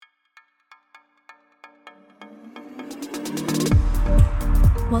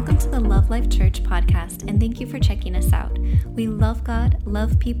Welcome to the Love Life Church podcast, and thank you for checking us out. We love God,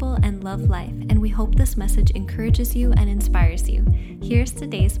 love people, and love life, and we hope this message encourages you and inspires you. Here's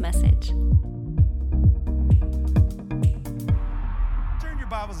today's message. Turn your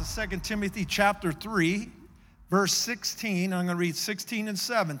Bibles to 2 Timothy chapter 3, verse 16. I'm going to read 16 and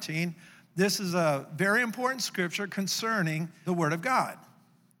 17. This is a very important scripture concerning the Word of God.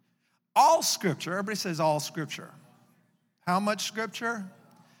 All scripture, everybody says all scripture. How much scripture?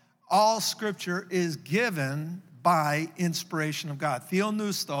 All scripture is given by inspiration of God.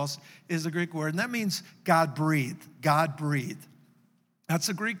 Theopneustos is the Greek word, and that means God breathed. God breathed. That's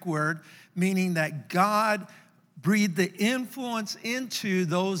a Greek word, meaning that God breathed the influence into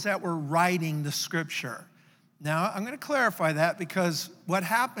those that were writing the scripture. Now, I'm going to clarify that because what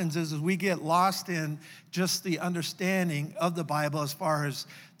happens is we get lost in just the understanding of the Bible as far as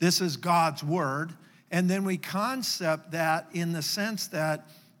this is God's word, and then we concept that in the sense that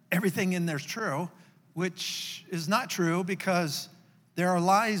everything in there is true, which is not true because there are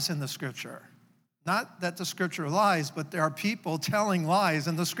lies in the scripture. Not that the scripture lies, but there are people telling lies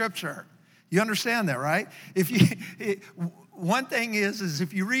in the scripture. You understand that, right? One thing is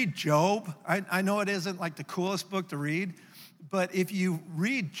if you read Job, I know it isn't like the coolest book to read, but if you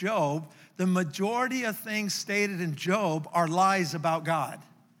read Job, the majority of things stated in Job are lies about God.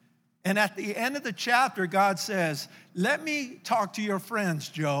 And at the end of the chapter, God says, let me talk to your friends,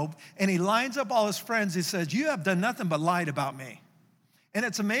 Job. And he lines up all his friends. He says, you have done nothing but lied about me. And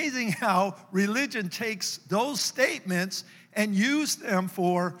it's amazing how religion takes those statements and use them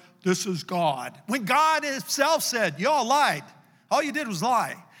for, this is God. When God himself said, y'all lied. All you did was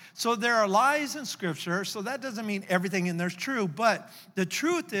lie. So there are lies in Scripture, so that doesn't mean everything in there is true. But the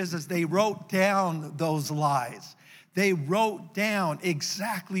truth is they wrote down those lies. They wrote down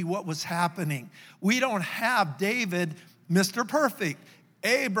exactly what was happening. We don't have David, Mr. Perfect,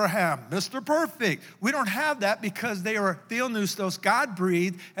 Abraham, Mr. Perfect. We don't have that because they were theopneustos, God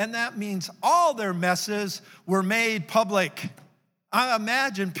breathed, and that means all their messes were made public. I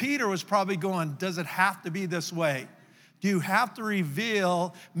imagine Peter was probably going, does it have to be this way? Do you have to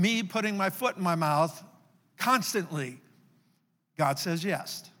reveal me putting my foot in my mouth constantly? God says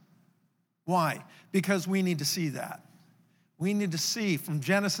yes. Why? Because we need to see that. We need to see from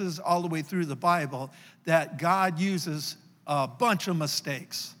Genesis all the way through the Bible that God uses a bunch of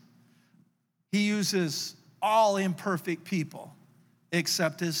mistakes. He uses all imperfect people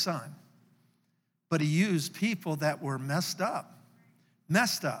except his son. But he used people that were messed up.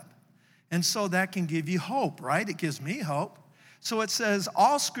 And so that can give you hope, right? It gives me hope. So it says,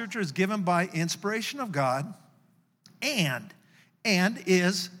 all scripture is given by inspiration of God and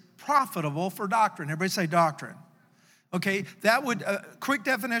is profitable for doctrine. Everybody say doctrine. Okay, that would, quick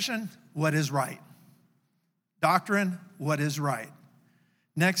definition, what is right? Doctrine, what is right?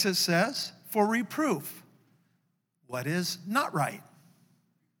 Next it says, for reproof, what is not right?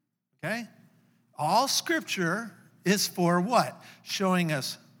 Okay, all scripture is for what? Showing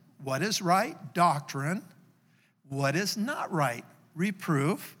us what is right, doctrine, what is not right,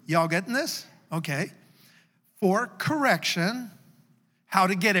 reproof. Y'all getting this? Okay. For correction, how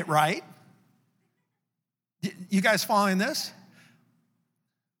to get it right. You guys following this?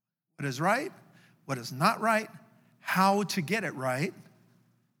 What is right, what is not right, how to get it right.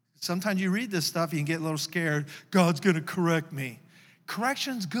 Sometimes you read this stuff, you can get a little scared. God's going to correct me.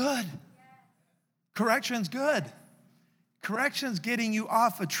 Correction's good. Correction's good. Correction's getting you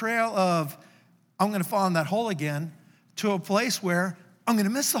off a trail of, I'm going to fall in that hole again, to a place where I'm going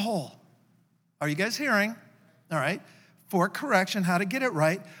to miss the hole. Are you guys hearing? All right. For correction, how to get it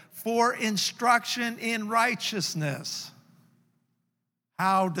right. For instruction in righteousness.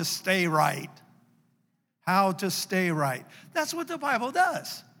 How to stay right. How to stay right. That's what the Bible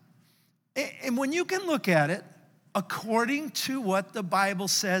does. And when you can look at it according to what the Bible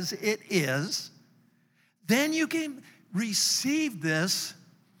says it is, then you can receive this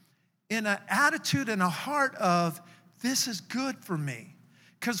in an attitude and a heart of, this is good for me.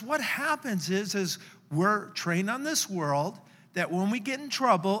 Because what happens is we're trained on this world that when we get in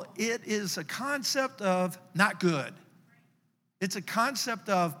trouble, it is a concept of not good. It's a concept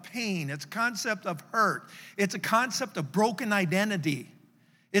of pain. It's a concept of hurt. It's a concept of broken identity.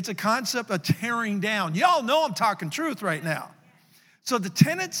 It's a concept of tearing down. Y'all know I'm talking truth right now. So the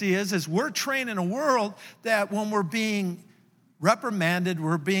tendency is we're trained in a world that when we're being reprimanded,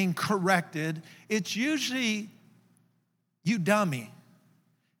 we're being corrected, it's usually, you dummy,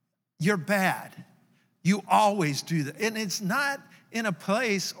 you're bad. You always do that. And it's not in a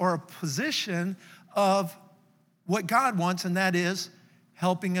place or a position of what God wants, and that is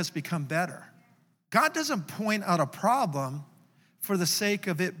helping us become better. God doesn't point out a problem for the sake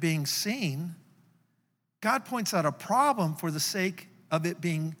of it being seen. God points out a problem for the sake of it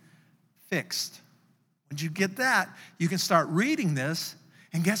being fixed. When you get that, you can start reading this,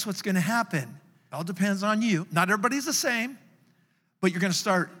 and guess what's going to happen? It all depends on you. Not everybody's the same, but you're going to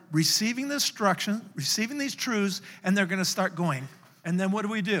start receiving the instruction, receiving these truths, and they're going to start going. And then what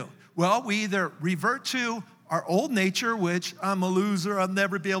do? Well, we either revert to our old nature, which I'm a loser, I'll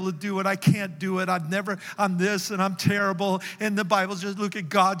never be able to do it, I can't do it, I'm this and I'm terrible, and the Bible just look at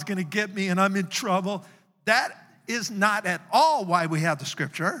God's going to get me and I'm in trouble. That is not at all why we have the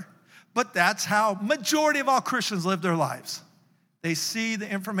scripture, but that's how majority of all Christians live their lives. They see the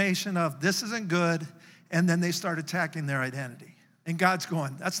information of this isn't good, and then they start attacking their identity. And God's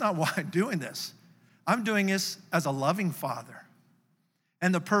going, that's not why I'm doing this. I'm doing this as a loving father.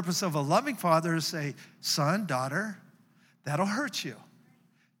 And the purpose of a loving father is say, son, daughter, that'll hurt you.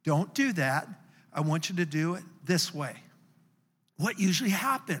 Don't do that. I want you to do it this way. What usually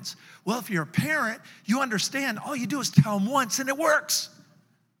happens? Well, if you're a parent, you understand all you do is tell them once and it works.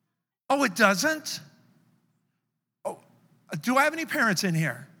 Oh, it doesn't? Oh, do I have any parents in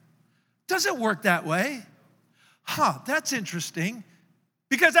here? Does it work that way? That's interesting,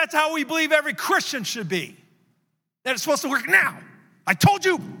 because that's how we believe every Christian should be. That it's supposed to work now. I told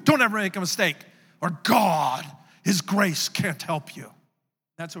you, don't ever make a mistake, or God, his grace can't help you.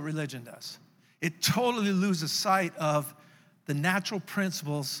 That's what religion does. It totally loses sight of the natural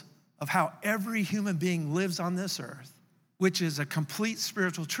principles of how every human being lives on this earth, which is a complete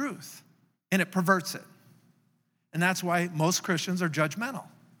spiritual truth, and it perverts it. And that's why most Christians are judgmental,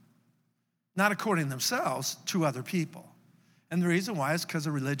 not according to themselves, to other people. And the reason why is because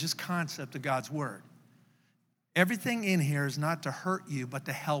of religious concept of God's word. Everything in here is not to hurt you, but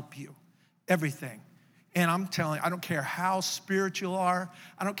to help you. Everything. And I'm telling you, I don't care how spiritual you are.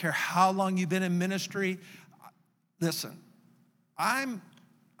 I don't care how long you've been in ministry. Listen, I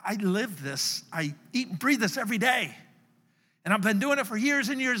live this. I eat and breathe this every day. And I've been doing it for years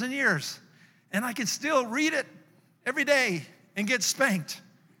and years and years. And I can still read it every day and get spanked.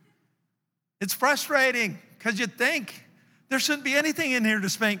 It's frustrating because you think there shouldn't be anything in here to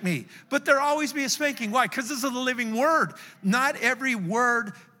spank me. But there'll always be a spanking. Why? Because this is the living word. Not every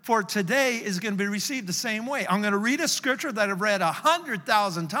word for today is going to be received the same way. I'm going to read a scripture that I've read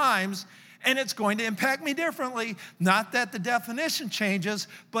 100,000 times, and it's going to impact me differently. Not that the definition changes,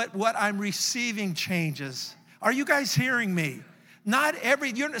 but what I'm receiving changes. Are you guys hearing me?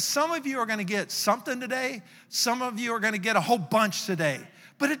 Some of you are going to get something today. Some of you are going to get a whole bunch today.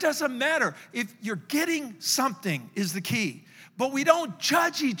 But it doesn't matter. If you're getting something is the key. But we don't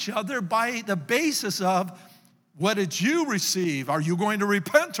judge each other by the basis of, what did you receive? Are you going to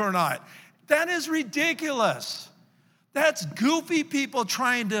repent or not? That is ridiculous. That's goofy people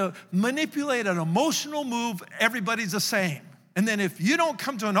trying to manipulate an emotional move. Everybody's the same. And then if you don't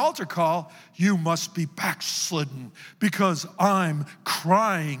come to an altar call, you must be backslidden because I'm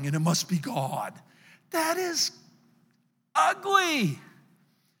crying and it must be God. That is ugly.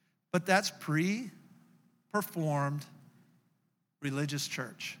 But that's pre-performed religious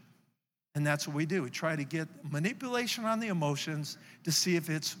church. And that's what we do. We try to get manipulation on the emotions to see if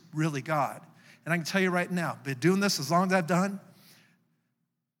it's really God. And I can tell you right now, been doing this as long as I've done,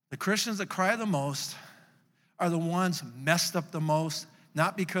 the Christians that cry the most are the ones messed up the most,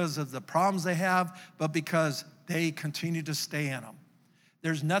 not because of the problems they have, but because they continue to stay in them.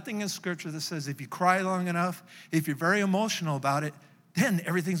 There's nothing in Scripture that says if you cry long enough, if you're very emotional about it, then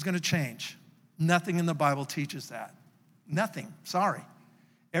everything's going to change. Nothing in the Bible teaches that. Nothing. Sorry.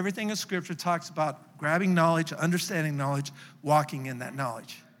 Everything in Scripture talks about grabbing knowledge, understanding knowledge, walking in that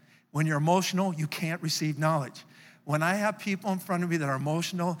knowledge. When you're emotional, you can't receive knowledge. When I have people in front of me that are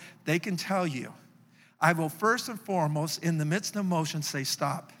emotional, they can tell you, I will first and foremost, in the midst of emotion, say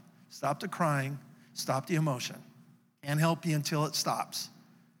stop. Stop the crying. Stop the emotion. Can't help you until it stops.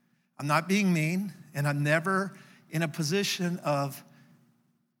 I'm not being mean, and I'm never in a position of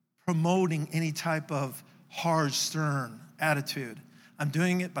promoting any type of hard, stern attitude. I'm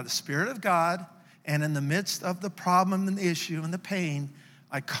doing it by the Spirit of God, and in the midst of the problem and the issue and the pain,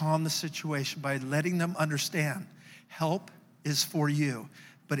 I calm the situation by letting them understand help is for you,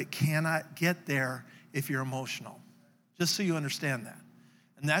 but it cannot get there if you're emotional. Just so you understand that.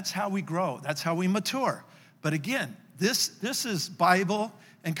 And that's how we grow. That's how we mature. But again, this is Bible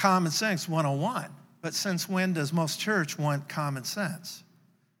and common sense 101. But since when does most church want common sense?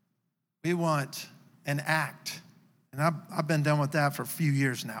 We want an act. And I've been done with that for a few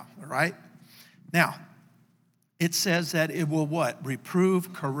years now, all right? Now, it says that it will what?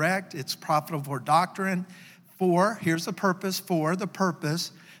 Reprove, correct, it's profitable for doctrine. For, here's the purpose, for the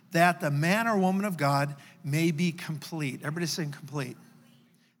purpose that the man or woman of God may be complete. Everybody saying complete.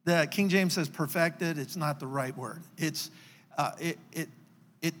 The King James says perfected. It's not the right word. It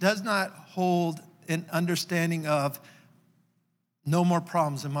does not hold an understanding of no more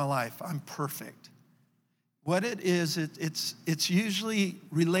problems in my life. I'm perfect. What it is, it's usually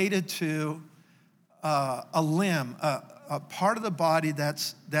related to a limb, a part of the body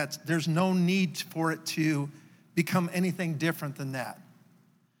that's there's no need for it to become anything different than that.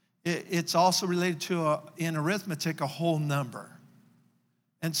 It's also related to, in arithmetic, a whole number.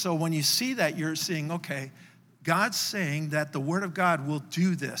 And so when you see that, you're seeing, okay, God's saying that the Word of God will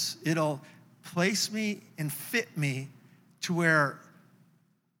do this. It'll place me and fit me to where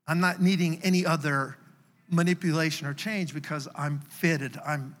I'm not needing any other manipulation or change because I'm fitted,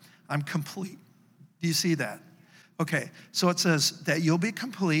 I'm complete. Do you see that? Okay, so it says that you'll be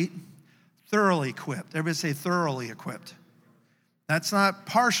complete, thoroughly equipped. Everybody say thoroughly equipped. That's not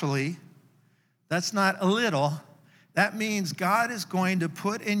partially. That's not a little. That means God is going to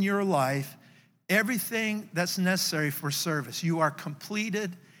put in your life everything that's necessary for service. You are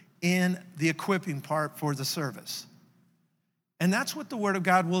completed in the equipping part for the service. And that's what the Word of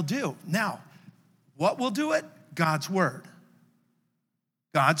God will do. Now, what will do it? God's Word.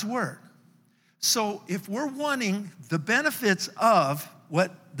 God's Word. So if we're wanting the benefits of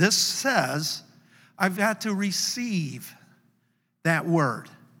what this says, I've got to receive that Word.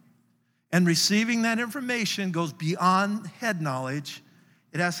 And receiving that information goes beyond head knowledge.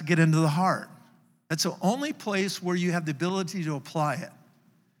 It has to get into the heart. That's the only place where you have the ability to apply it.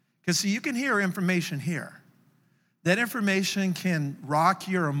 Because see, you can hear information here. That information can rock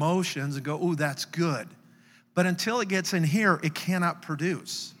your emotions and go, ooh, that's good. But until it gets in here, it cannot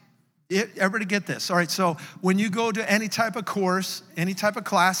produce. Everybody get this? All right, so when you go to any type of course, any type of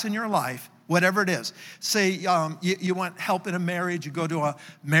class in your life, whatever it is, say you want help in a marriage, you go to a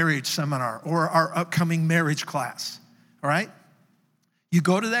marriage seminar or our upcoming marriage class, all right? You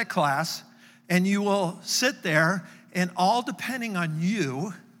go to that class and you will sit there and all depending on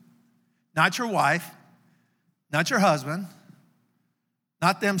you, not your wife, not your husband,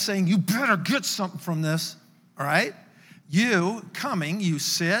 not them saying, you better get something from this, all right? You coming, you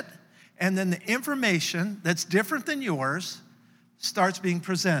sit, and then the information that's different than yours starts being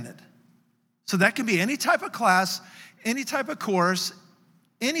presented. So that can be any type of class, any type of course,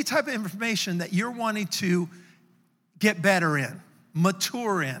 any type of information that you're wanting to get better in,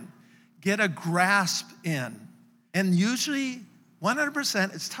 mature in, get a grasp in. And usually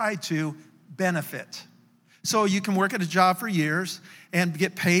 100% it's tied to benefit. So you can work at a job for years and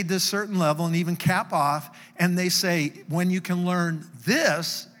get paid this certain level and even cap off. And they say, when you can learn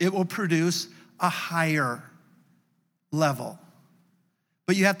this, it will produce a higher level.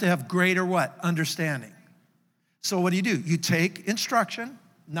 But you have to have greater what? Understanding. So what do? You take instruction,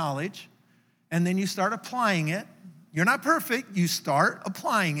 knowledge, and then you start applying it. You're not perfect. You start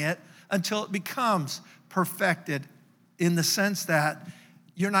applying it until it becomes perfected in the sense that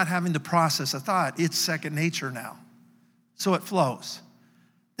you're not having to process a thought. It's second nature now. So it flows.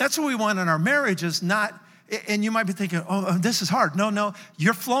 That's what we want in our marriages, not, and you might be thinking, oh, this is hard. No,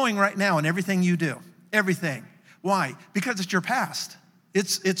 you're flowing right now in everything you do. Everything. Why? Because it's your past.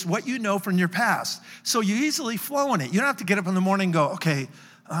 It's what you know from your past. So you easily flow in it. You don't have to get up in the morning and go, okay,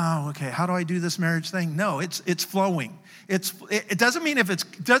 how do I do this marriage thing? No, it's flowing. It doesn't mean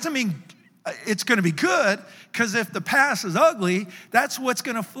it's going to be good, because if the past is ugly, that's what's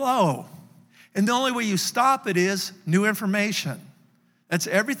going to flow. And the only way you stop it is new information. That's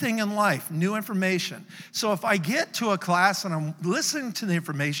everything in life, new information. So if I get to a class and I'm listening to the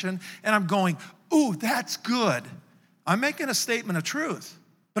information and I'm going, ooh, that's good, I'm making a statement of truth.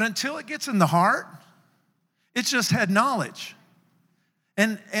 But until it gets in the heart, it's just head knowledge.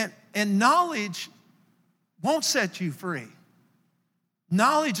 And knowledge won't set you free.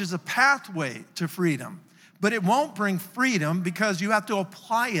 Knowledge is a pathway to freedom, but it won't bring freedom because you have to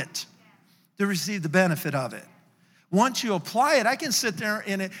apply it to receive the benefit of it. Once you apply it, I can sit there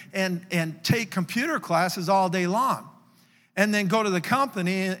and take computer classes all day long and then go to the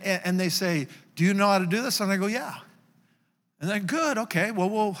company and they say, do you know how to do this? And I go, yeah. And they're good, okay,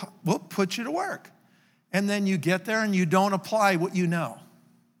 well, we'll put you to work. And then you get there and you don't apply what you know.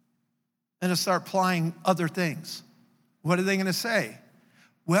 And to start applying other things. What are they going to say?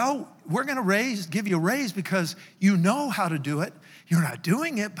 Well, we're going to give you a raise because you know how to do it. You're not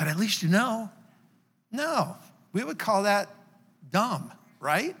doing it, but at least you know. No, we would call that dumb,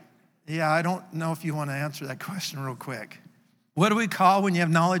 right? Yeah, I don't know if you want to answer that question real quick. What do we call when you have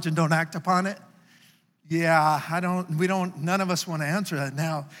knowledge and don't act upon it? Yeah, none of us want to answer that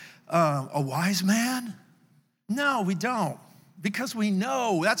now. A wise man? No, we don't. Because we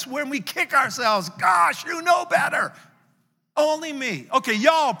know. That's when we kick ourselves. Gosh, you know better. Only me. Okay,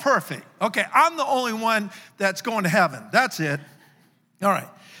 y'all perfect. Okay, I'm the only one that's going to heaven. That's it. All right.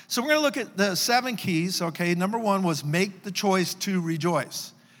 So we're going to look at the 7 keys. Okay, number 1 was make the choice to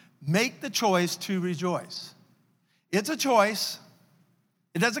rejoice. Make the choice to rejoice. It's a choice.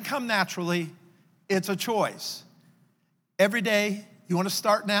 It doesn't come naturally. It's a choice. Every day, you want to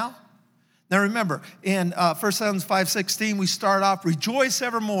start now? Now remember, in 1 Thessalonians 5:16, we start off, rejoice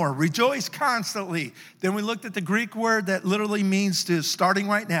evermore, rejoice constantly. Then we looked at the Greek word that literally means to starting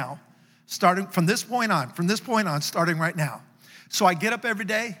right now, starting from this point on, starting right now. So I get up every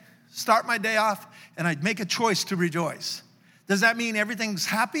day, start my day off, and I make a choice to rejoice. Does that mean everything's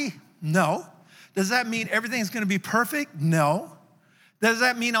happy? No. Does that mean everything's going to be perfect? No. Does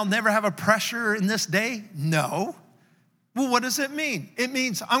that mean I'll never have a pressure in this day? No. Well, what does it mean? It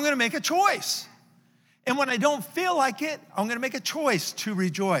means I'm going to make a choice. And when I don't feel like it, I'm going to make a choice to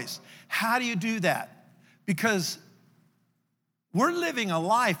rejoice. How do you do that? Because we're living a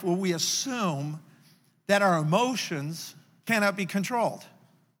life where we assume that our emotions cannot be controlled.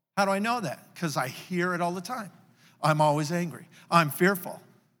 How do I know that? Because I hear it all the time. I'm always angry. I'm fearful.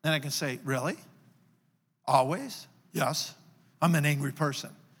 And I can say, really? Always? Yes. I'm an angry person.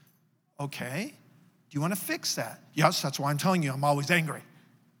 Okay. Do you want to fix that? Yes, that's why I'm telling you I'm always angry.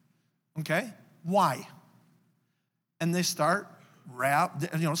 Okay? Why? And they start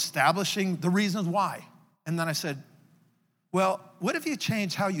establishing the reasons why. And then I said, well, what if you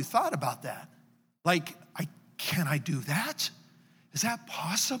change how you thought about that? Like, can I do that? Is that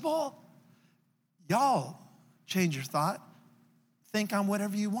possible? Y'all change your thought. Think on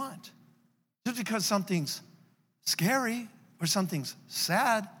whatever you want. Just because something's scary or something's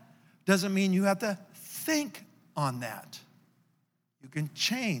sad doesn't mean you have to think on that. You can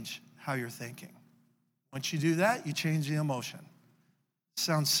change how you're thinking. Once you do that, you change the emotion.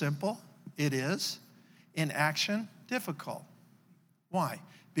 Sounds simple. It is. In action, difficult. Why?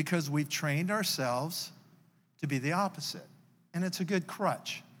 Because we've trained ourselves to be the opposite. And it's a good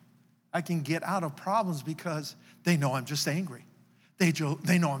crutch. I can get out of problems because they know I'm just angry. They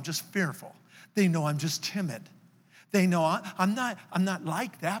know I'm just fearful. They know I'm just timid. They know I'm not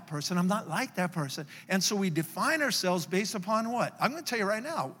like that person. I'm not like that person. And so we define ourselves based upon what? I'm going to tell you right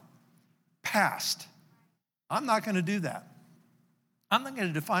now, past. I'm not going to do that. I'm not going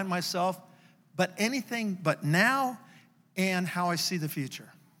to define myself but anything but now and how I see the future.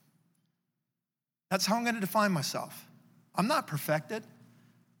 That's how I'm going to define myself. I'm not perfected.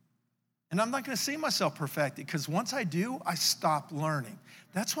 And I'm not going to see myself perfected because once I do, I stop learning.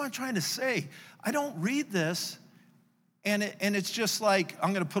 That's what I'm trying to say. I don't read this and it's just like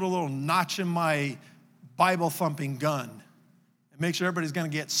I'm going to put a little notch in my Bible-thumping gun and make sure everybody's going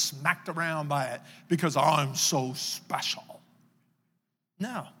to get smacked around by it because I'm so special.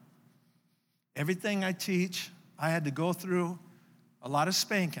 No. Everything I teach, I had to go through a lot of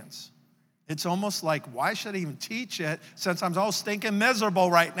spankings. It's almost like, why should I even teach it since I'm all stinking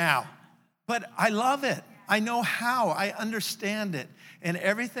miserable right now? But I love it. I know how. I understand it. And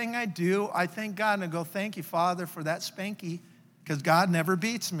everything I do, I thank God and I go, thank you, Father, for that spanky, because God never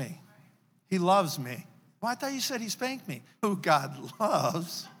beats me. He loves me. Well, I thought you said he spanked me. Who God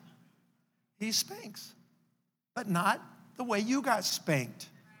loves, he spanks. But not the way you got spanked.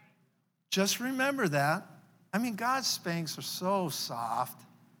 Just remember that. I mean, God's spanks are so soft.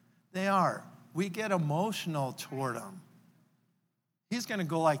 They are. We get emotional toward them. He's going to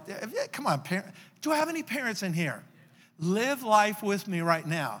go like that. Come on, parents. Do I have any parents in here? Live life with me right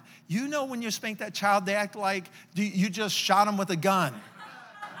now. You know when you spank that child, they act like you just shot them with a gun.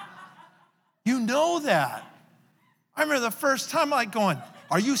 You know that. I remember the first time like going,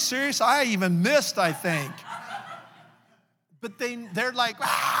 are you serious? I even missed, I think. But they're like,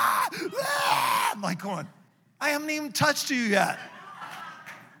 ah, ah. I'm like going, I haven't even touched you yet.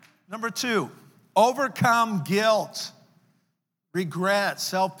 Number 2, overcome guilt, regret,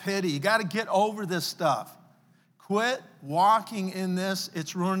 self-pity. You got to get over this stuff. Quit walking in this.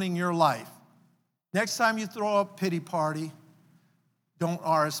 It's ruining your life. Next time you throw a pity party, don't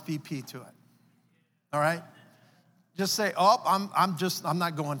RSVP to it. All right? Just say, oh, I'm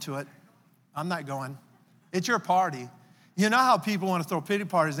not going to it. I'm not going. It's your party. You know how people want to throw pity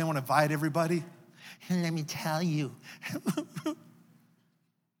parties, they want to invite everybody? Let me tell you.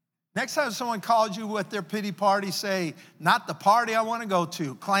 Next time someone calls you with their pity party, say, not the party I want to go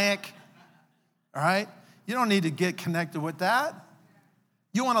to. Clank. All right? You don't need to get connected with that.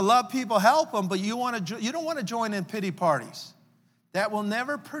 You want to love people, help them, but you don't want to join in pity parties. That will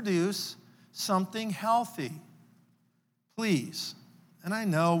never produce something healthy. Please. And I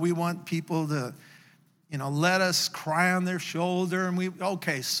know we want people to, let us cry on their shoulder. And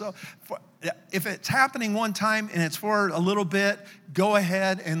if it's happening one time and it's for a little bit, go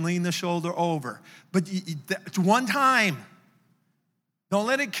ahead and lean the shoulder over. But it's one time. Don't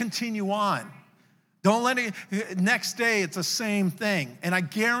let it continue on. Don't let it, next day it's the same thing. And I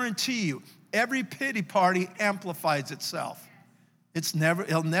guarantee you, every pity party amplifies itself.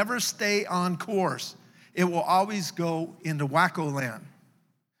 It'll never stay on course. It will always go into wacko land.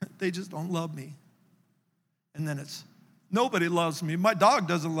 They just don't love me. And then it's, nobody loves me. My dog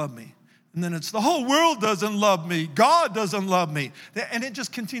doesn't love me. And then it's, the whole world doesn't love me. God doesn't love me. And it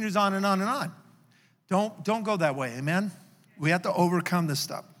just continues on and on and on. Don't go that way, amen? We have to overcome this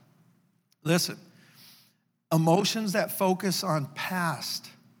stuff. Listen, emotions that focus on past,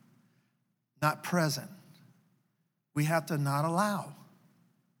 not present, we have to not allow.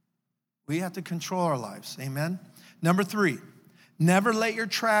 We have to control our lives, amen? Number 3, never let your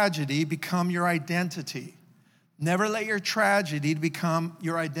tragedy become your identity. Never let your tragedy become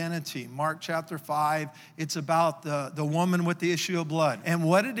your identity. Mark chapter 5, it's about the woman with the issue of blood. And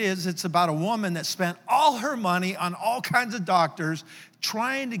what it is, it's about a woman that spent all her money on all kinds of doctors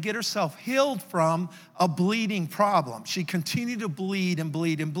trying to get herself healed from a bleeding problem. She continued to bleed and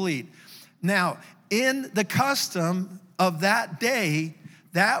bleed and bleed. Now, in the custom of that day,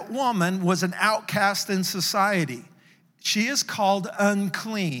 that woman was an outcast in society. She is called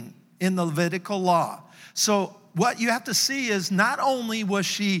unclean in the Levitical law. So what you have to see is not only was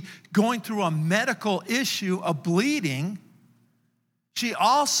she going through a medical issue of bleeding, she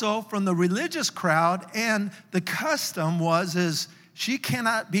also, from the religious crowd, and the custom is she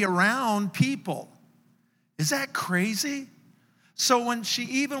cannot be around people. Is that crazy? So when she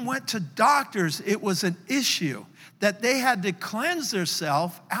even went to doctors, it was an issue that they had to cleanse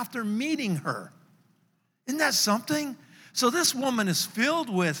themselves after meeting her. Isn't that something? So this woman is filled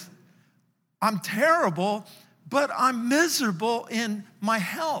with, I'm terrible, but I'm miserable in my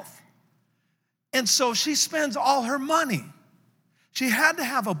health. And so she spends all her money. She had to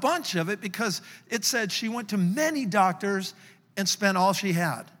have a bunch of it because it said she went to many doctors and spent all she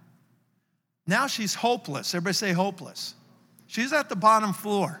had. Now she's hopeless. Everybody say hopeless. She's at the bottom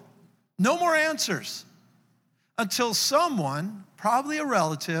floor. No more answers until someone, probably a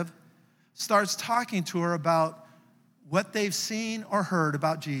relative, starts talking to her about what they've seen or heard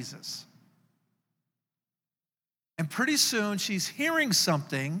about Jesus. And pretty soon she's hearing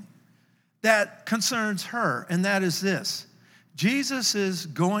something that concerns her, and that is this. Jesus is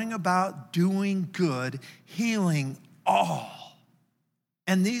going about doing good, healing all.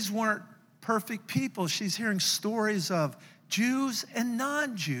 And these weren't perfect people. She's hearing stories of Jews and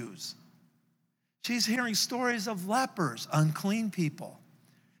non-Jews. She's hearing stories of lepers, unclean people,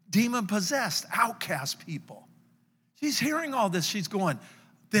 demon-possessed, outcast people. She's hearing all this. She's going,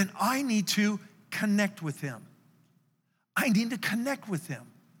 then I need to connect with him. I need to connect with him.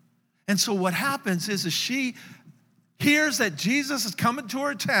 And so what happens is she hears that Jesus is coming to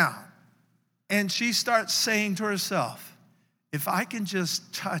her town, and she starts saying to herself, if I can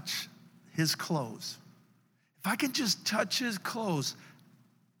just touch his clothes, if I can just touch his clothes,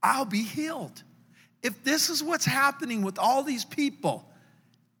 I'll be healed. If this is what's happening with all these people,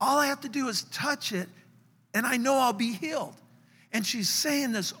 all I have to do is touch it, and I know I'll be healed. And she's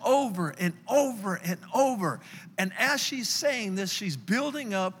saying this over and over and over. And as she's saying this, she's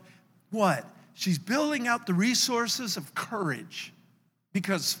building up what? She's building out the resources of courage,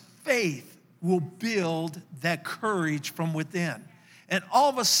 because faith will build that courage from within. And all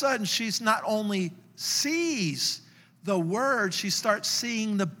of a sudden, she's not only sees the word, she starts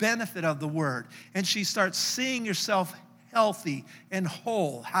seeing the benefit of the word. And she starts seeing herself healthy and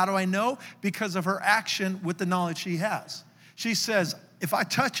whole. How do I know? Because of her action with the knowledge she has. She says, if I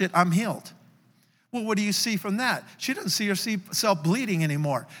touch it, I'm healed. Well, what do you see from that? She doesn't see herself bleeding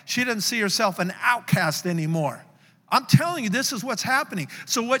anymore. She doesn't see herself an outcast anymore. I'm telling you, this is what's happening.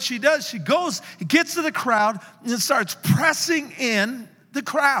 So what she does, she goes, gets to the crowd, and starts pressing in the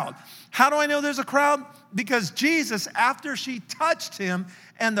crowd. How do I know there's a crowd? Because Jesus, after she touched him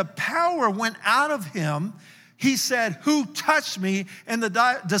and the power went out of him, he said, who touched me? And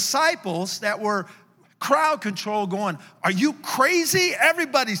the disciples that were crowd control going, are you crazy?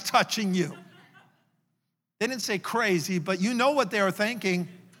 Everybody's touching you. They didn't say crazy, but you know what they were thinking.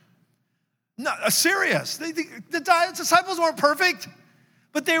 No, serious. The disciples weren't perfect,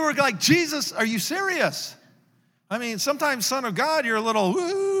 but they were like, Jesus, are you serious? I mean, sometimes, Son of God, you're a little,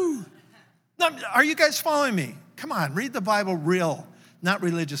 woo. No, are you guys following me? Come on, read the Bible real, not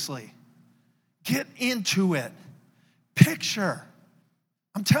religiously. Get into it. Picture.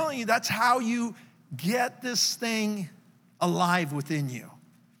 I'm telling you, that's how you get this thing alive within you.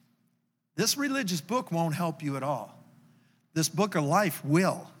 This religious book won't help you at all. This book of life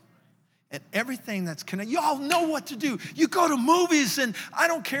will. And everything that's connected, y'all know what to do. You go to movies, and I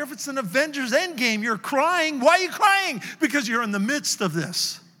don't care if it's an Avengers Endgame, you're crying. Why are you crying? Because you're in the midst of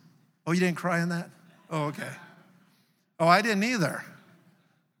this. Oh, you didn't cry in that? Oh, okay. Oh, I didn't either.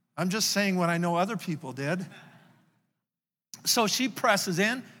 I'm just saying what I know other people did. So she presses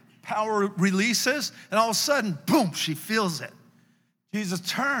in, power releases, and all of a sudden, boom, she feels it. Jesus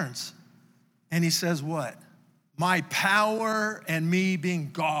turns, and he says what? My power and me being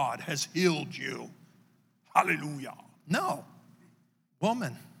God has healed you. Hallelujah. No.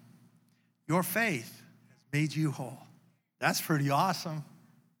 Woman, your faith has made you whole. That's pretty awesome.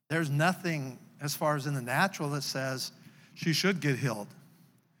 There's nothing as far as in the natural that says she should get healed.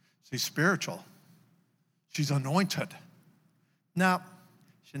 She's spiritual. She's anointed. Now,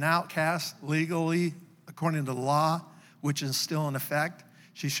 she's an outcast legally, according to the law, which is still in effect.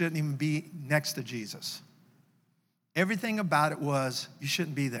 She shouldn't even be next to Jesus. Everything about it was, you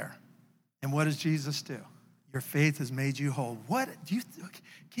shouldn't be there. And what does Jesus do? Your faith has made you whole. Can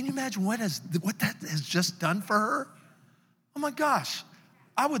you imagine what that has just done for her? Oh my gosh.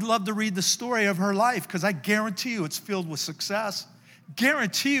 I would love to read the story of her life because I guarantee you it's filled with success. I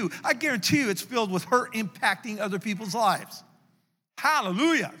guarantee you it's filled with her impacting other people's lives.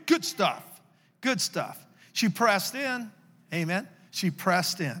 Hallelujah. Good stuff. Good stuff. She pressed in. Amen. She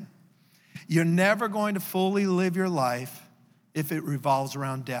pressed in. You're never going to fully live your life if it revolves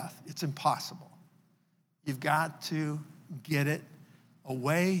around death. It's impossible. You've got to get it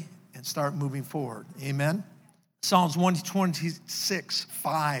away and start moving forward. Amen? Psalms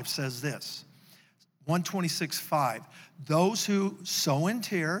 126:5 says this. 126:5. Those who sow in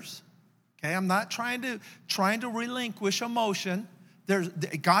tears, okay, I'm not trying to relinquish emotion.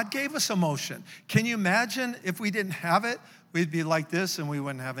 God gave us emotion. Can you imagine if we didn't have it? We'd be like this and we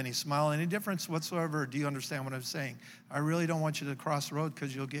wouldn't have any smile, any difference whatsoever. Do you understand what I'm saying? I really don't want you to cross the road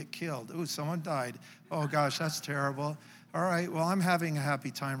because you'll get killed. Ooh, someone died. Oh gosh, that's terrible. All right, well, I'm having a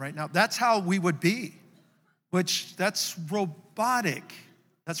happy time right now. That's how we would be, that's robotic.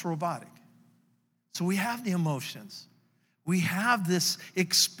 That's robotic. So we have the emotions. We have this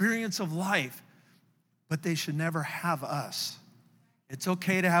experience of life, but they should never have us. It's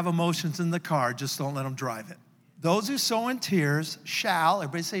okay to have emotions in the car, just don't let them drive it. Those who sow in tears shall,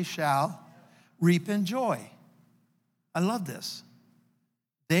 everybody say shall, reap in joy. I love this.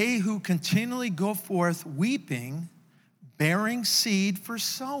 They who continually go forth weeping, bearing seed for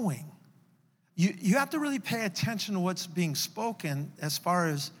sowing. You have to really pay attention to what's being spoken as far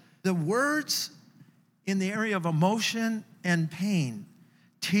as the words in the area of emotion and pain,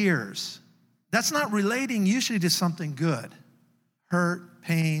 tears. That's not relating usually to something good. Hurt,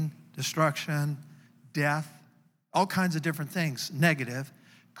 pain, destruction, death. All kinds of different things, negative,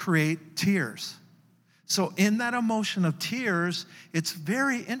 create tears. So in that emotion of tears, it's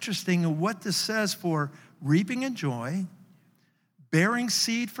very interesting what this says for reaping in joy, bearing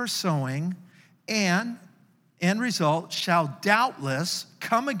seed for sowing, and end result shall doubtless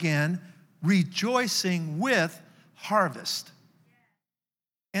come again, rejoicing with harvest.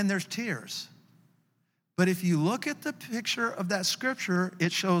 And there's tears. But if you look at the picture of that scripture,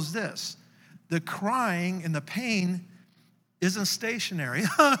 it shows this. The crying and the pain isn't stationary.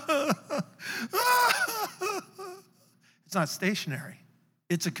 It's not stationary.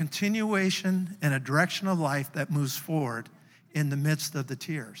 It's a continuation and a direction of life that moves forward in the midst of the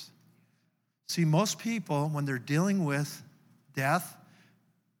tears. See, most people, when they're dealing with death,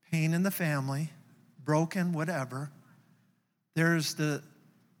 pain in the family, broken, whatever, there's the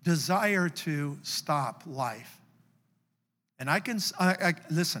desire to stop life. And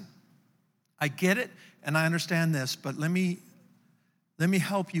listen, I get it and I understand this, but let me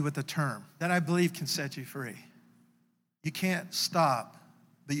help you with the term that I believe can set you free. You can't stop,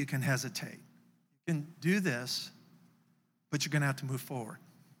 but you can hesitate. You can do this, but you're going to have to move forward.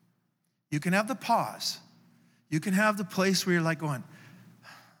 You can have the pause. You can have the place where you're like going,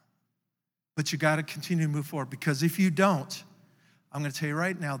 but you got to continue to move forward, because if you don't, I'm going to tell you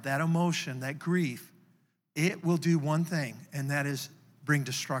right now, that emotion, that grief, it will do one thing, and that is bring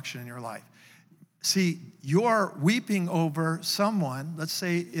destruction in your life. See, you're weeping over someone, let's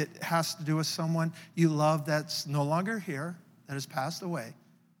say it has to do with someone you love that's no longer here, that has passed away.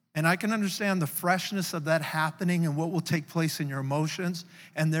 And I can understand the freshness of that happening and what will take place in your emotions.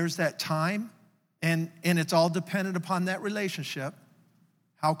 And there's that time, and it's all dependent upon that relationship,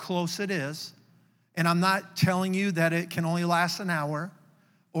 how close it is. And I'm not telling you that it can only last an hour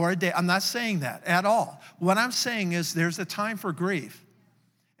or a day. I'm not saying that at all. What I'm saying is there's a time for grief,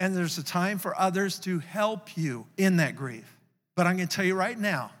 and there's a time for others to help you in that grief. But I'm going to tell you right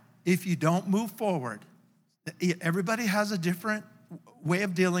now, if you don't move forward, everybody has a different way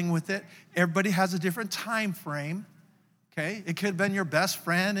of dealing with it. Everybody has a different time frame, okay? It could have been your best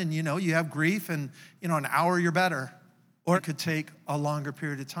friend and, you have grief and, an hour you're better. Or it could take a longer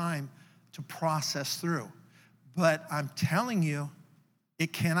period of time to process through. But I'm telling you,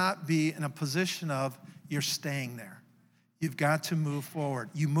 it cannot be in a position of you're staying there. You've got to move forward.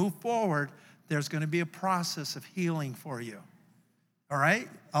 You move forward, there's going to be a process of healing for you. All right?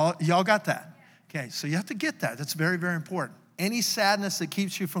 Y'all got that? Okay, so you have to get that. That's very, very important. Any sadness that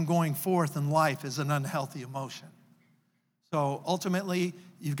keeps you from going forth in life is an unhealthy emotion. So ultimately,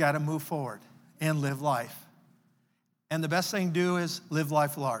 you've got to move forward and live life. And the best thing to do is live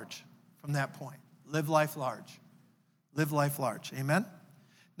life large from that point. Live life large. Live life large. Amen?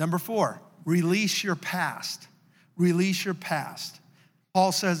 Number 4, release your past. Release your past.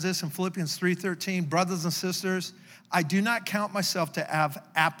 Paul says this in Philippians 3:13, brothers and sisters, I do not count myself to have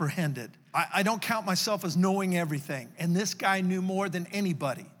apprehended. I don't count myself as knowing everything. And this guy knew more than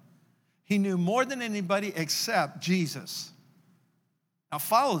anybody. He knew more than anybody except Jesus. Now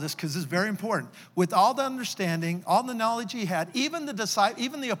follow this because it's very important. With all the understanding, all the knowledge he had, even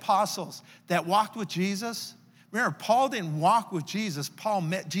the apostles that walked with Jesus, remember, Paul didn't walk with Jesus. Paul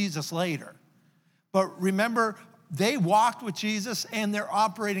met Jesus later. But remember, they walked with Jesus and they're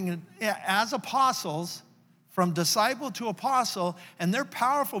operating as apostles, from disciple to apostle, and they're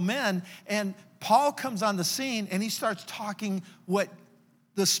powerful men. And Paul comes on the scene and he starts talking what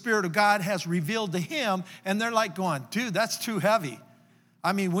the Spirit of God has revealed to him. And they're like going, dude, that's too heavy.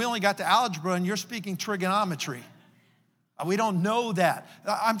 I mean, we only got to algebra and you're speaking trigonometry. We don't know that.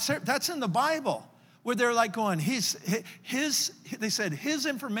 That's in the Bible, where they're like going, they said, his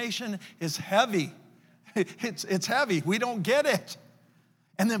information is heavy. It's heavy. We don't get it.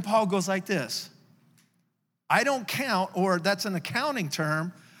 And then Paul goes like this. I don't count, or that's an accounting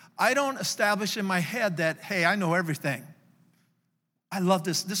term, I don't establish in my head that, hey, I know everything. I love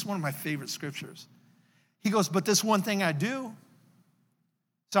this. This is one of my favorite scriptures. He goes, but this one thing I do.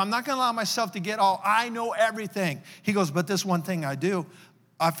 So I'm not going to allow myself to get all, I know everything. He goes, but this one thing I do,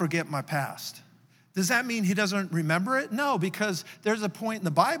 I forget my past. Does that mean he doesn't remember it? No, because there's a point in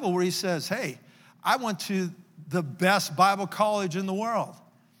the Bible where he says, hey, I went to the best Bible college in the world.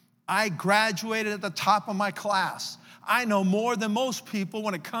 I graduated at the top of my class. I know more than most people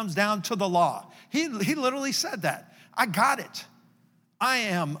when it comes down to the law. He literally said that. I got it.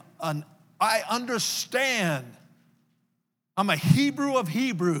 I understand. I'm a Hebrew of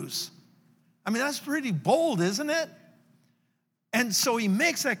Hebrews. I mean, that's pretty bold, isn't it? And so he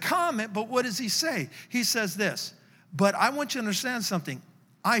makes that comment, but what does he say? He says this, but I want you to understand something.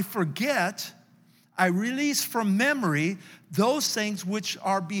 I forget, I release from memory those things which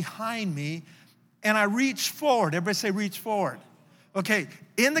are behind me, and I reach forward. Everybody say reach forward. Okay,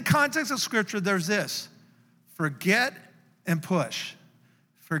 in the context of Scripture, there's this. Forget and push.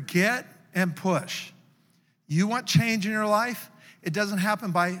 Forget and push. You want change in your life? It doesn't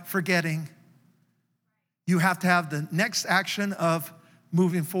happen by forgetting. You have to have the next action of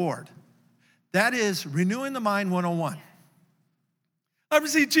moving forward. That is renewing the mind 101. I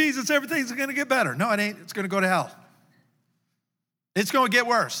receive Jesus, everything's going to get better. No, it ain't. It's going to go to hell. It's going to get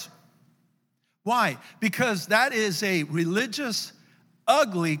worse. Why? Because that is a religious,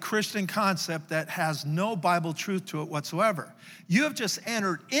 ugly Christian concept that has no Bible truth to it whatsoever. You have just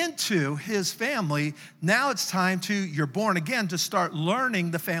entered into his family. Now it's time you're born again, to start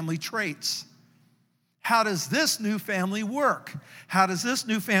learning the family traits. How does this new family work? How does this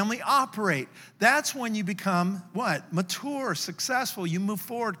new family operate? That's when you become what? Mature, successful. You move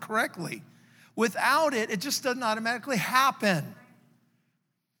forward correctly. Without it, it just doesn't automatically happen.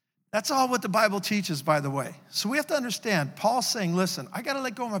 That's all what the Bible teaches, by the way. So we have to understand, Paul's saying, listen, I got to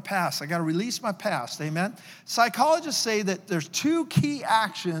let go of my past. I got to release my past, amen? Psychologists say that there's 2 key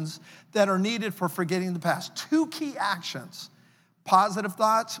actions that are needed for forgetting the past. 2 key actions. Positive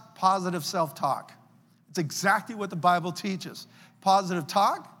thoughts, positive self-talk. It's exactly what the Bible teaches. Positive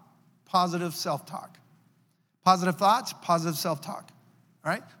talk, positive self-talk. Positive thoughts, positive self-talk.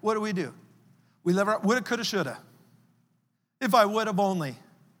 All right? What do? We live our woulda, coulda, shoulda. If I would have only.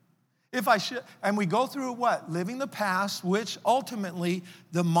 If I should. And we go through what? Living the past, which ultimately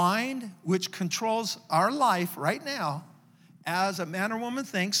the mind which controls our life right now, as a man or woman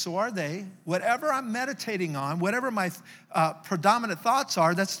thinks, so are they. Whatever I'm meditating on, whatever my predominant thoughts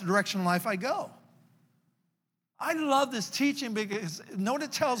are, that's the direction of life I go. I love this teaching because you know what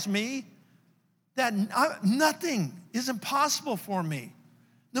it tells me? That nothing is impossible for me.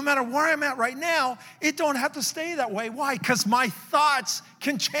 No matter where I'm at right now, it don't have to stay that way. Why? Because my thoughts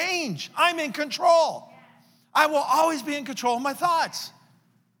can change. I'm in control. I will always be in control of my thoughts.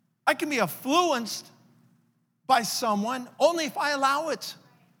 I can be influenced by someone only if I allow it.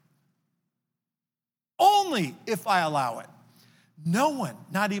 Only if I allow it. No one,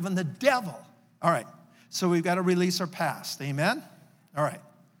 not even the devil. All right, so we've got to release our past. Amen? All right.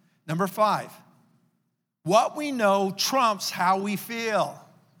 Number 5, what we know trumps how we feel.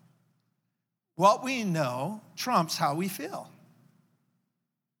 What we know trumps how we feel.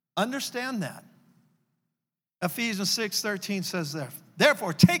 Understand that. Ephesians 6:13 says,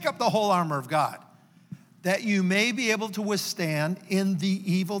 therefore, take up the whole armor of God, that you may be able to withstand in the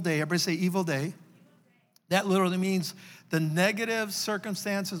evil day. Everybody say evil day. That literally means the negative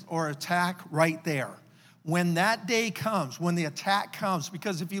circumstances or attack right there. When that day comes, when the attack comes,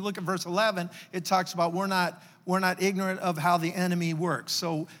 because if you look at verse 11, it talks about we're not ignorant of how the enemy works.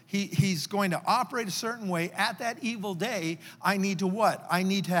 So he's going to operate a certain way. At that evil day, I need to what? I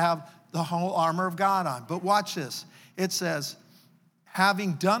need to have the whole armor of God on. But watch this. It says,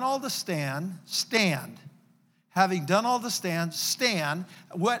 having done all to stand, stand. Having done all to stand, stand.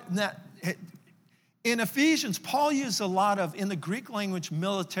 In Ephesians, Paul used a lot of, in the Greek language,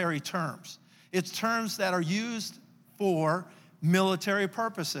 military terms. It's terms that are used for military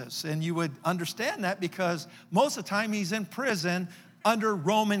purposes. And you would understand that because most of the time he's in prison under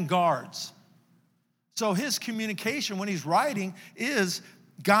Roman guards. So his communication when he's writing is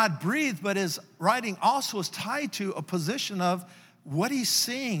God-breathed, but his writing also is tied to a position of what he's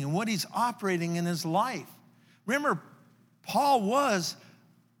seeing and what he's operating in his life. Remember, Paul was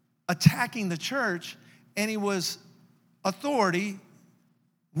attacking the church, and he was authority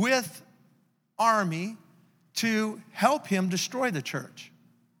with army to help him destroy the church.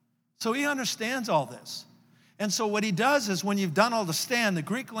 So he understands all this. And so what he does is when you've done all to stand, the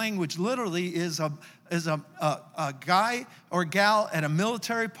Greek language literally is a guy or gal at a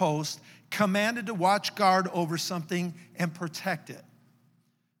military post commanded to watch guard over something and protect it.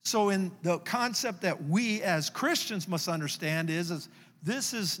 So in the concept that we as Christians must understand is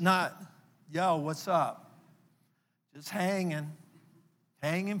this is not, yo, what's up? Just hanging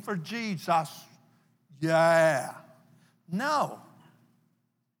for Jesus. Yeah. No.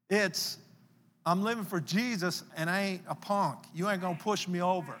 It's, I'm living for Jesus and I ain't a punk. You ain't gonna push me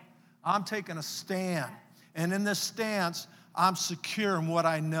over. I'm taking a stand. And in this stance, I'm secure in what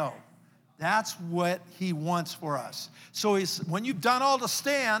I know. That's what he wants for us. So when you've done all to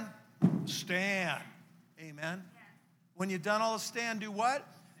stand, stand. Amen. When you've done all to stand, do what?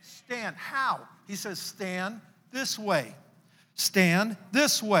 Stand. How? He says, stand this way. Stand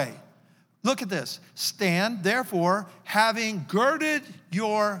this way. Look at this. Stand, therefore, having girded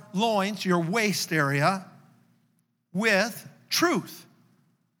your loins, your waist area, with truth.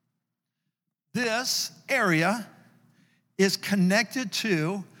 This area is connected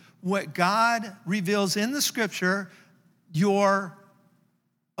to what God reveals in the scripture, your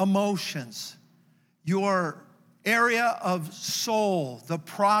emotions, your area of soul, the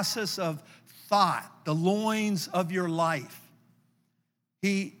process of thought, the loins of your life.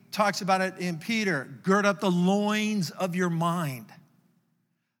 He talks about it in Peter, gird up the loins of your mind.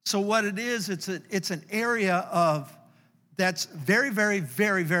 So what it is, it's an area of that's very, very,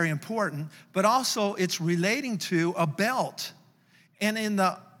 very, very important, but also it's relating to a belt. And in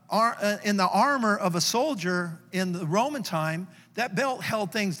the armor of a soldier in the Roman time, that belt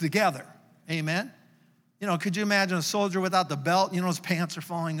held things together. Amen? You know, could you imagine a soldier without the belt? You know, his pants are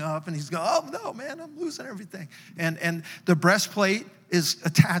falling up, and he's going, oh, no, man, I'm losing everything. And the breastplate is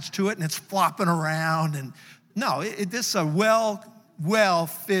attached to it, and it's flopping around. And no, this is a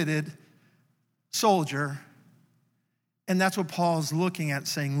well-fitted soldier. And that's what Paul's looking at,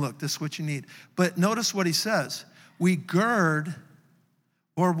 saying, look, this is what you need. But notice what he says. We gird,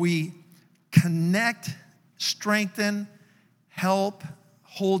 or we connect, strengthen, help,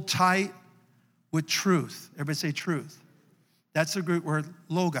 hold tight with truth. Everybody say truth. That's the Greek word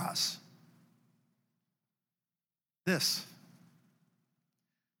logos. This.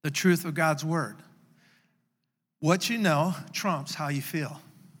 The truth of God's word. What you know trumps how you feel.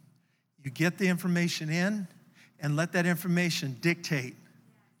 You get the information in and let that information dictate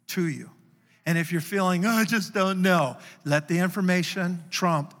to you. And if you're feeling, I just don't know, let the information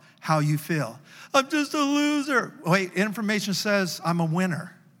trump how you feel. I'm just a loser. Wait, information says I'm a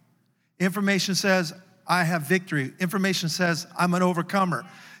winner. Information says I have victory. Information says I'm an overcomer.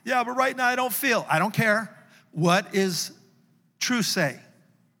 Yeah, but right now I don't feel. I don't care. What is truth say?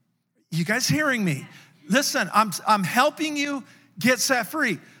 You guys hearing me? Listen, I'm helping you get set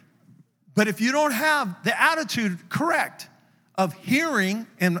free. But if you don't have the attitude correct of hearing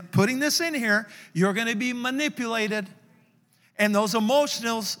and putting this in here, you're going to be manipulated. And those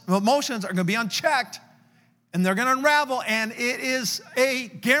emotions are going to be unchecked. And they're going to unravel, and it is a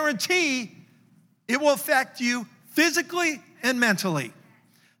guarantee it will affect you physically and mentally.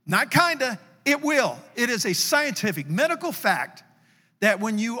 Not kinda, it will. It is a scientific, medical fact that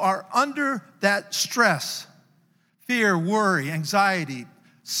when you are under that stress, fear, worry, anxiety,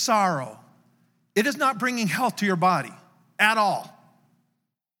 sorrow, it is not bringing health to your body at all.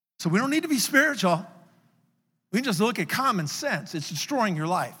 So we don't need to be spiritual. We can just look at common sense. It's destroying your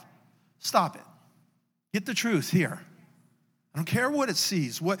life. Stop it. Get the truth here. I don't care what it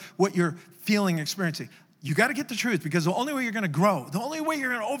sees, what you're feeling, experiencing. You got to get the truth, because the only way you're going to grow, the only way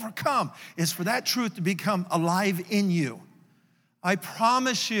you're going to overcome is for that truth to become alive in you. I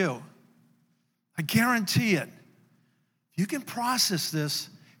promise you, I guarantee it. You can process this,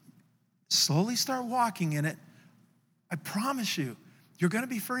 slowly start walking in it. I promise you, you're going to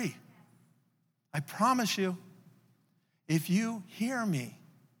be free. I promise you, if you hear me.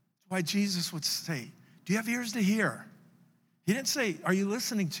 That's why Jesus would say, do you have ears to hear? He didn't say, are you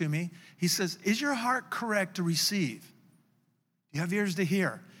listening to me? He says, is your heart correct to receive? Do you have ears to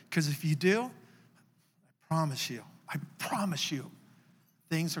hear? Because if you do, I promise you,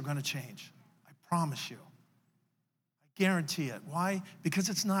 things are going to change. I promise you. I guarantee it. Why? Because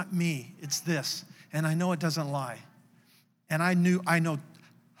it's not me, it's this. And I know it doesn't lie. And I know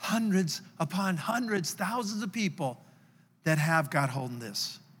hundreds upon hundreds, thousands of people that have got hold of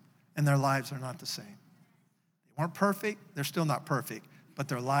this, and their lives are not the same. They weren't perfect. They're still not perfect, but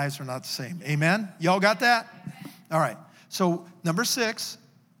their lives are not the same. Amen? Y'all got that? All right. So number 6,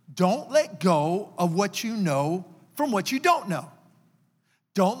 don't let go of what you know from what you don't know.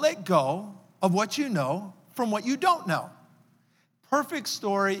 Don't let go of what you know from what you don't know. Perfect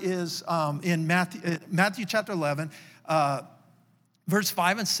story is in Matthew chapter 11, verse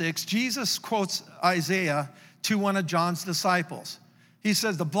 5 and 6. Jesus quotes Isaiah to one of John's disciples. He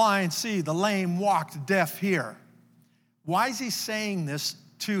says, the blind see, the lame walk, the deaf hear. Why is he saying this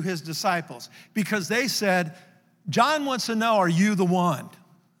to his disciples? Because they said, John wants to know, are you the one?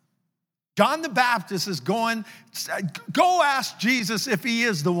 John the Baptist is going, go ask Jesus if he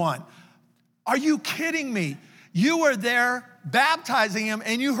is the one. Are you kidding me? You were there baptizing him,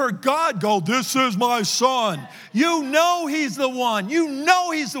 and you heard God go, this is my son. You know he's the one. You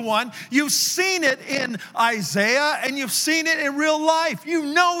know he's the one. You've seen it in Isaiah, and you've seen it in real life. You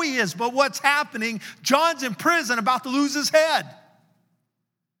know he is, but what's happening? John's in prison about to lose his head.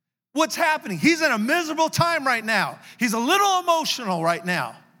 What's happening? He's in a miserable time right now. He's a little emotional right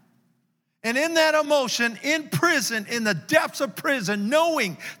now. And in that emotion, in prison, in the depths of prison,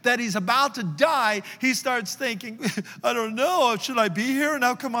 knowing that he's about to die, he starts thinking, I don't know, should I be here? And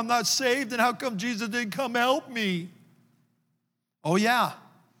how come I'm not saved? And how come Jesus didn't come help me? Oh, yeah.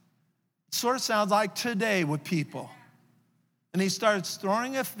 It sort of sounds like today with people. And he starts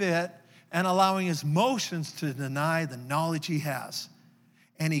throwing a fit and allowing his emotions to deny the knowledge he has.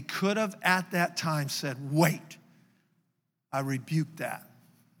 And he could have at that time said, wait, I rebuke that.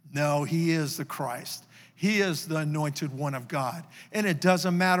 No, he is the Christ. He is the anointed one of God. And it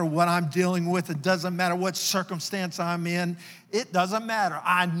doesn't matter what I'm dealing with. It doesn't matter what circumstance I'm in. It doesn't matter.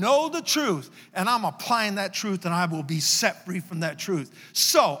 I know the truth, and I'm applying that truth, and I will be set free from that truth.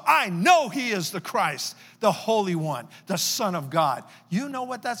 So I know he is the Christ, the Holy One, the Son of God. You know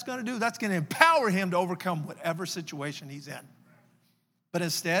what that's going to do? That's going to empower him to overcome whatever situation he's in. But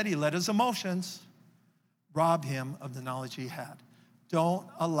instead, he let his emotions rob him of the knowledge he had. Don't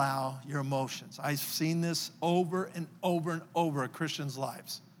allow your emotions. I've seen this over and over and over in Christians'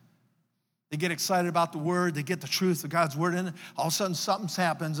 lives. They get excited about the word. They get the truth of God's word in it. All of a sudden, something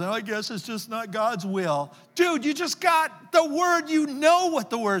happens. And I guess it's just not God's will. Dude, you just got the word. You know what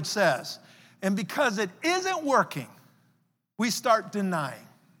the word says. And because it isn't working, we start denying.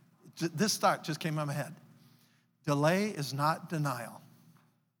 This thought just came in my head. Delay is not denial.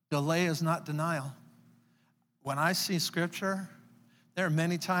 Delay is not denial. When I see scripture, there are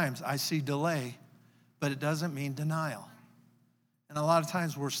many times I see delay, but it doesn't mean denial. And a lot of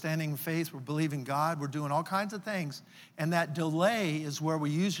times we're standing in faith, we're believing God, we're doing all kinds of things, and that delay is where we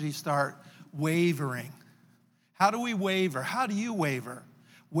usually start wavering. How do we waver? How do you waver?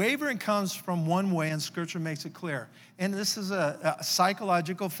 Wavering comes from one way, and Scripture makes it clear. And this is a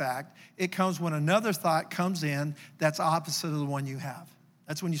psychological fact. It comes when another thought comes in that's opposite of the one you have.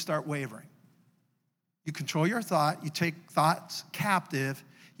 That's when you start wavering. You control your thought. You take thoughts captive.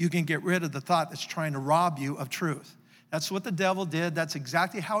 You can get rid of the thought that's trying to rob you of truth. That's what the devil did. That's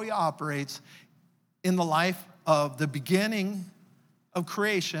exactly how he operates in the life of the beginning of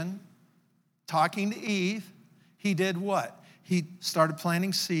creation. Talking to Eve, he did what? He started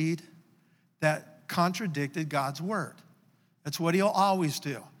planting seed that contradicted God's word. That's what he'll always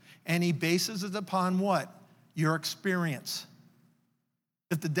do. And he bases it upon what? your experience.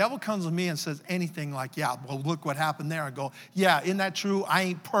 If the devil comes to me and says anything like, yeah, well, look what happened there, I go, yeah, isn't that true? I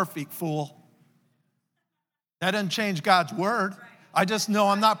ain't perfect, fool. That doesn't change God's word. I just know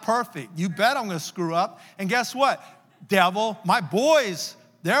I'm not perfect. You bet I'm going to screw up. And guess what? Devil, my boys,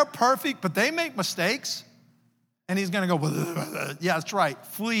 they're perfect, but they make mistakes. And he's going to go, yeah, that's right,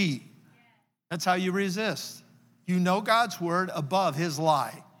 flee. That's how you resist. You know God's word above his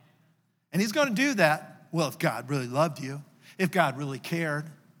lie. And he's going to do that. Well, if God really loved you, if God really cared.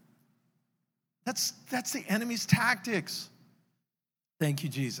 That's the enemy's tactics. Thank you,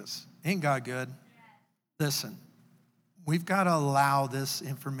 Jesus. Ain't God good? Listen, we've got to allow this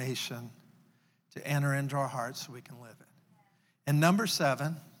information to enter into our hearts so we can live it. And number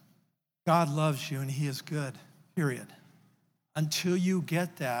 7, God loves you and he is good, period. Until you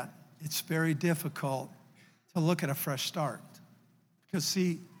get that, it's very difficult to look at a fresh start. Because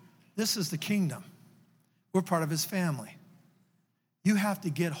see, this is the kingdom. We're part of his family. You have to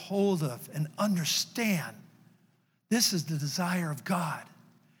get hold of and understand this is the desire of God.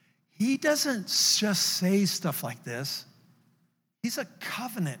 He doesn't just say stuff like this. He's a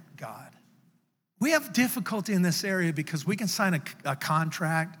covenant God. We have difficulty in this area because we can sign a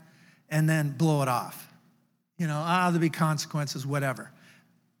contract and then blow it off. You know, there'll be consequences, whatever.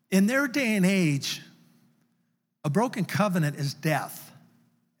 In their day and age, a broken covenant is death.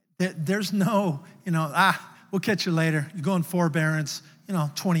 There's no, we'll catch you later. You go in forbearance,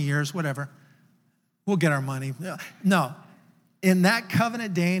 20 years, whatever. We'll get our money. No. In that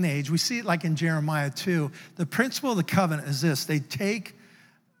covenant day and age, we see it like in Jeremiah 2. The principle of the covenant is this. They take,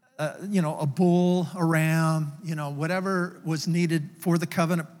 a bull, a ram, whatever was needed for the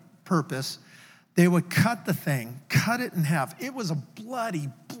covenant purpose. They would cut the thing, cut it in half. It was a bloody,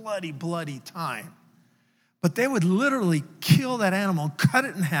 bloody, bloody time. But they would literally kill that animal, cut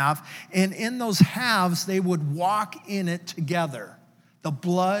it in half, and in those halves, they would walk in it together. The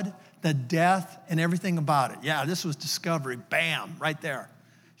blood, the death, and everything about it. Yeah, this was discovery. Bam, right there.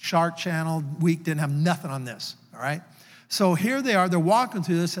 Shark Channel Week didn't have nothing on this, all right? So here they are, they're walking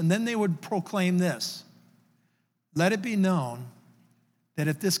through this, and then they would proclaim this. Let it be known that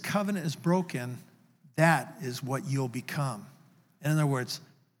if this covenant is broken, that is what you'll become. In other words,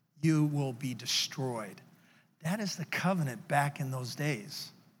 you will be destroyed. That is the covenant back in those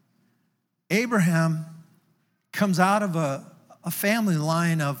days. Abraham comes out of a family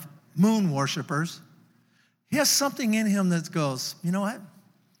line of moon worshipers. He has something in him that goes, you know what?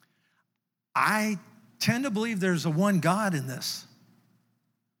 I tend to believe there's a one God in this.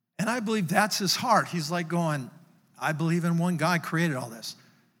 And I believe that's his heart. He's like going, I believe in one God created all this.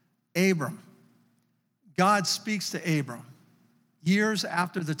 Abram. God speaks to Abram years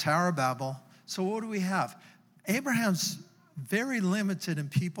after the Tower of Babel. So what do we have? Abraham's very limited in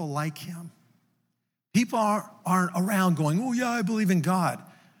people like him. People aren't around going, oh, yeah, I believe in God.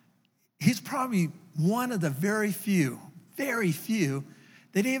 He's probably one of the very few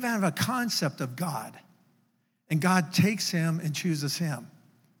that even have a concept of God. And God takes him and chooses him.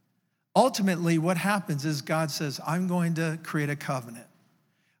 Ultimately, what happens is God says, I'm going to create a covenant.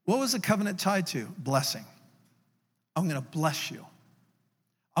 What was the covenant tied to? Blessing. I'm going to bless you.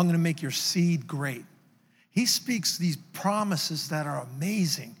 I'm going to make your seed great. He speaks these promises that are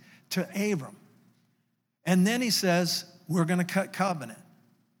amazing to Abram. And then he says, we're going to cut covenant.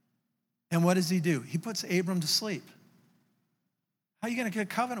 And what does he do? He puts Abram to sleep. How are you going to cut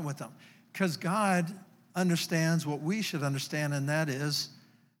covenant with him? Because God understands what we should understand, and that is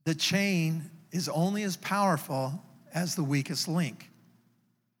the chain is only as powerful as the weakest link.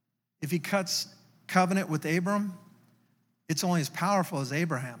 If he cuts covenant with Abram, it's only as powerful as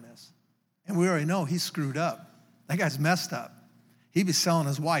Abraham is. And we already know he's screwed up. That guy's messed up. He'd be selling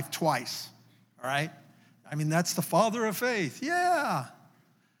his wife twice, all right? I mean, that's the father of faith. Yeah.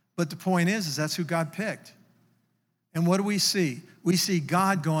 But the point is that's who God picked. And what do we see? We see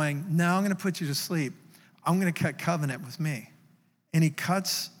God going, now I'm going to put you to sleep. I'm going to cut covenant with me. And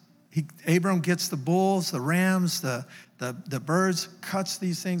Abram gets the bulls, the rams, the birds, cuts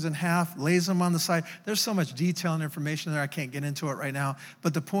these things in half, lays them on the side. There's so much detail and information there, I can't get into it right now.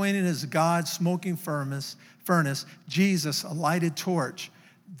 But the point is God, smoking furnace, Jesus, a lighted torch.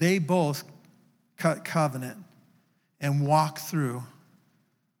 They both cut covenant and walk through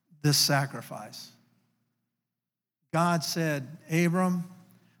this sacrifice. God said, Abram,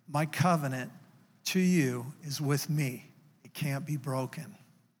 my covenant to you is with me. It can't be broken.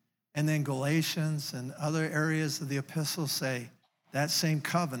 And then Galatians and other areas of the epistles say that same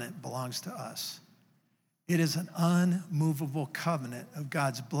covenant belongs to us. It is an unmovable covenant of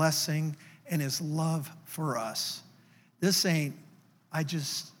God's blessing and his love for us. This ain't, I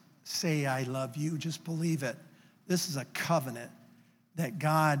just say, I love you. Just believe it. This is a covenant that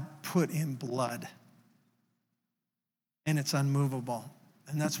God put in blood. And it's unmovable.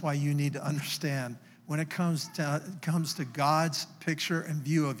 And that's why you need to understand when it comes to God's picture and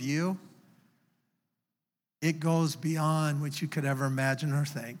view of you, it goes beyond what you could ever imagine or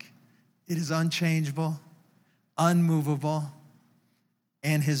think. It is unchangeable, unmovable,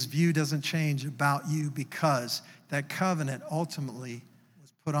 and his view doesn't change about you because that covenant ultimately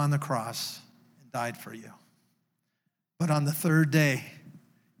was put on the cross and died for you. But on the third day,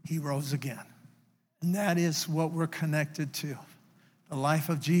 he rose again. And that is what we're connected to, the life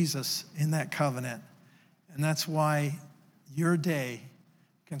of Jesus in that covenant. And that's why your day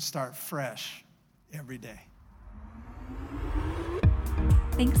can start fresh every day.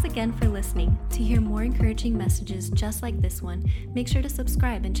 Thanks again for listening. To hear more encouraging messages just like this one, make sure to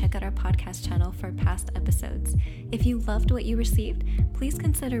subscribe and check out our podcast channel for past episodes. If you loved what you received, please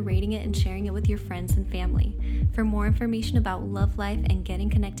consider rating it and sharing it with your friends and family. For more information about Love Life and getting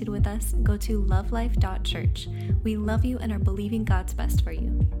connected with us, go to lovelife.church. We love you and are believing God's best for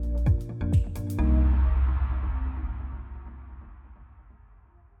you.